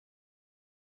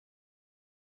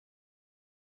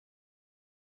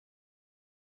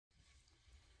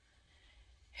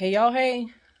Hey y'all, hey.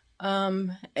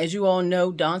 As you all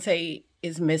know, Dante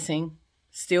is missing,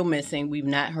 still missing. We've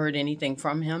not heard anything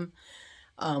from him.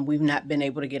 We've not been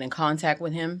able to get in contact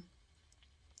with him.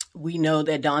 We know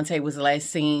that Dante was last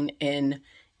seen in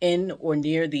or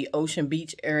near the Ocean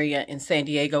Beach area in San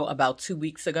Diego about 2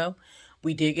 weeks ago.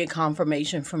 We did get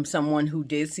confirmation from someone who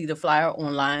did see the flyer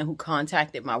online who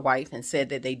contacted my wife and said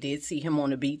that they did see him on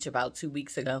the beach about 2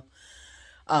 weeks ago.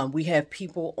 We have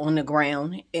people on the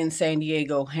ground in San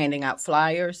Diego handing out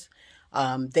flyers.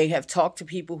 They have talked to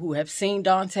people who have seen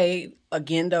Donte.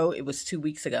 Again, though, it was 2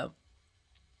 weeks ago.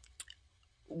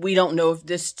 We don't know if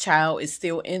this child is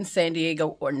still in San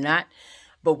Diego or not.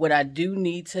 But what I do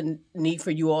need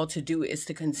for you all to do is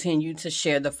to continue to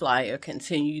share the flyer,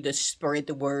 continue to spread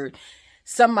the word.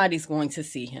 Somebody's going to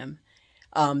see him.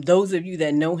 Those of you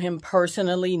that know him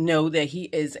personally know that he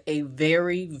is a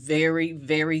very, very,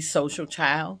 very social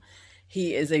child.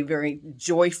 He is a very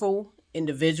joyful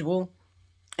individual,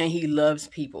 and he loves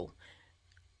people.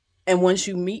 And once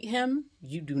you meet him,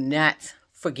 you do not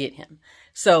forget him.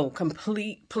 So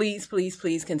please, please,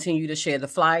 please continue to share the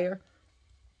flyer.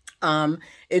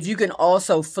 If you can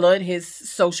also flood his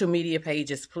social media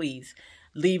pages, please.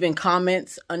 Leaving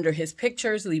comments under his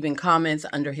pictures, leaving comments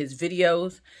under his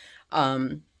videos.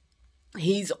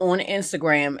 He's on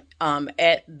Instagram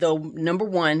at the number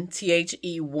one, THE1.TE.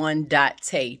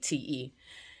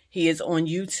 He is on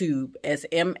YouTube as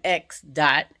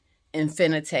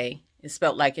MX.Infinite. It's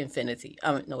spelled like infinity.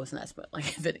 No, it's not spelled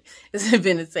like infinity. It's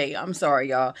infinite. I'm sorry,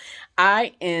 y'all.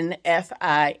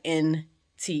 INFINTE.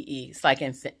 It's like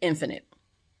infinite.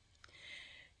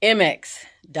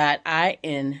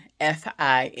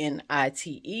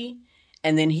 MX.INFINITE.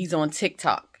 And then he's on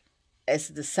TikTok. It's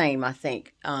the same, I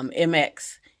think.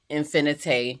 MX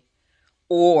Infinite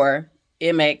or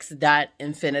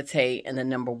MX.Infinite and the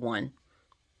number one.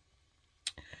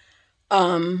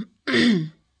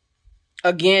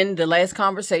 Again, the last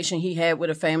conversation he had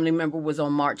with a family member was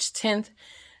on March 10th.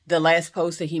 The last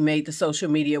post that he made to social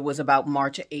media was about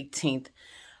March 18th.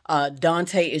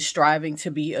 Donte is striving to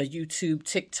be a YouTube,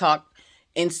 TikTok,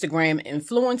 Instagram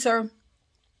influencer.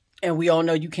 And we all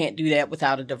know you can't do that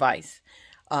without a device.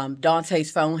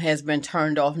 Donte's phone has been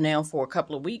turned off now for a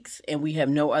couple of weeks, and we have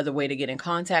no other way to get in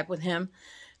contact with him.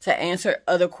 To answer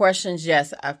other questions,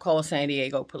 yes, I've called San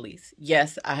Diego police.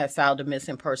 Yes, I have filed a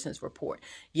missing persons report.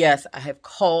 Yes, I have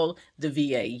called the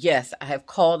VA. Yes, I have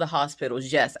called the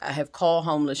hospitals. Yes, I have called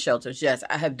homeless shelters. Yes,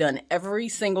 I have done every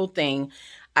single thing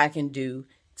I can do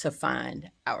to find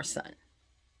our son.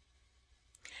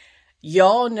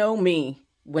 Y'all know me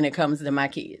when it comes to my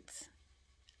kids.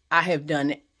 I have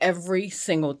done every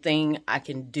single thing I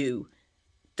can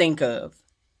think of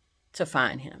to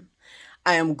find him.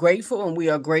 I am grateful, and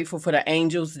we are grateful for the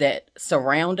angels that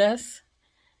surround us,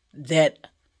 that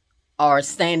are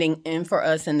standing in for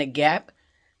us in the gap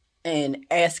and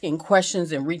asking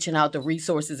questions and reaching out to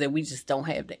resources that we just don't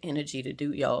have the energy to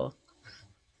do, y'all.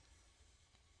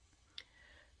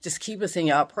 Just keep us in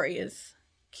y'all prayers.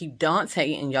 Keep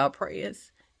Donte in y'all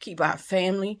prayers. Keep our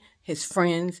family, his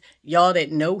friends, y'all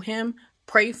that know him.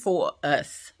 Pray for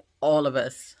us, all of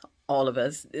us, all of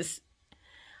us.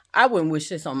 I wouldn't wish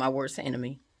this on my worst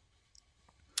enemy.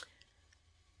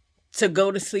 To go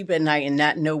to sleep at night and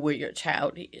not know where your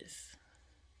child is.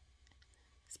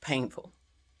 It's painful.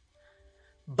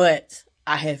 But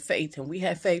I have faith, and we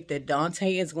have faith that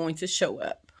Donte is going to show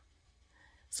up.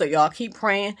 So y'all keep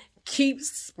praying. Keep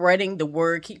spreading the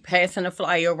word. Keep passing the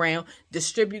flyer around.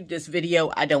 Distribute this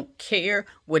video. I don't care.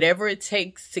 Whatever it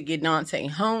takes to get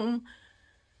Donte home,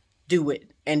 do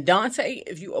it. And Donte,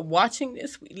 if you are watching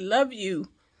this, we love you.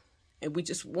 And we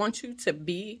just want you to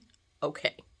be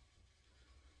okay.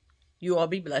 You all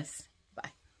be blessed.